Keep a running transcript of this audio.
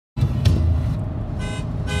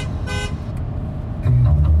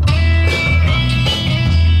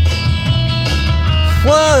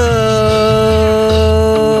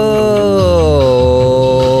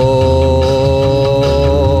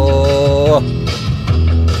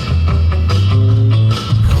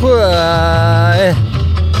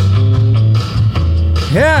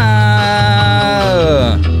Yeah.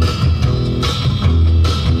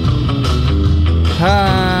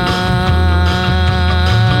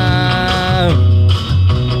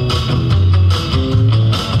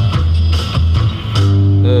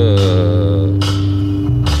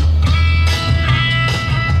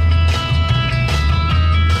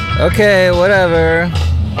 Okay, whatever.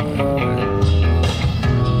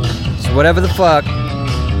 So whatever the fuck.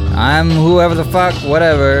 I'm whoever the fuck,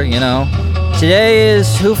 whatever, you know. Today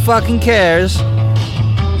is Who Fucking Cares?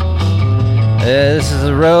 This is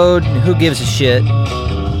a road, who gives a shit?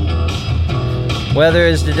 Weather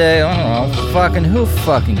is today, I don't know, fucking who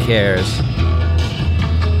fucking cares?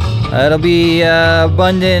 It'll be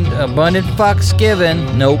abundant fucks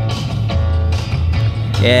given. Nope.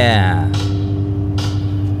 Yeah.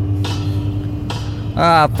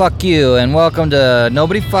 Fuck you, and welcome to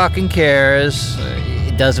Nobody Fucking Cares.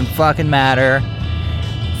 It doesn't fucking matter.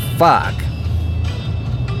 Fuck.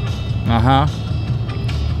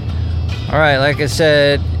 Alright, like I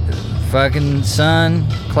said, fucking sun,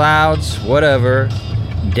 clouds, whatever.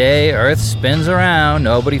 Day, earth spins around,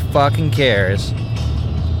 nobody fucking cares.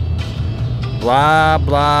 Blah,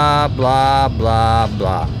 blah, blah, blah,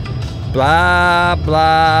 blah. Blah,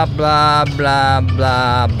 blah, blah, blah,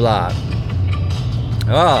 blah, blah.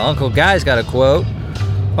 Oh, Uncle Guy's got a quote.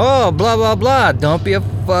 Oh, blah, blah, blah. Don't be a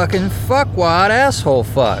fucking fuckwad asshole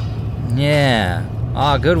fuck. Yeah.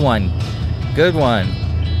 Oh, good one. Good one.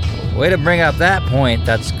 Way to bring up that point.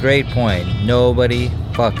 That's a great point. Nobody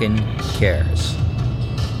fucking cares.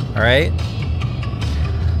 Alright?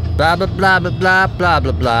 Blah, blah, blah, blah, blah, blah,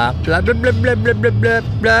 blah, blah, blah, blah, blah, blah, blah, blah, blah,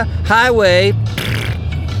 blah. Highway.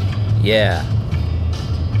 Yeah.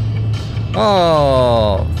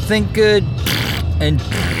 Oh, think good. And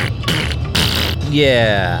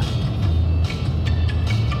yeah.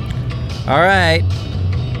 Alright.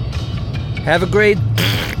 Have a great.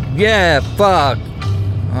 Yeah, fuck.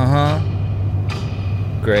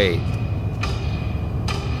 Great.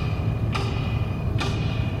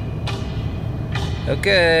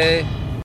 Okay.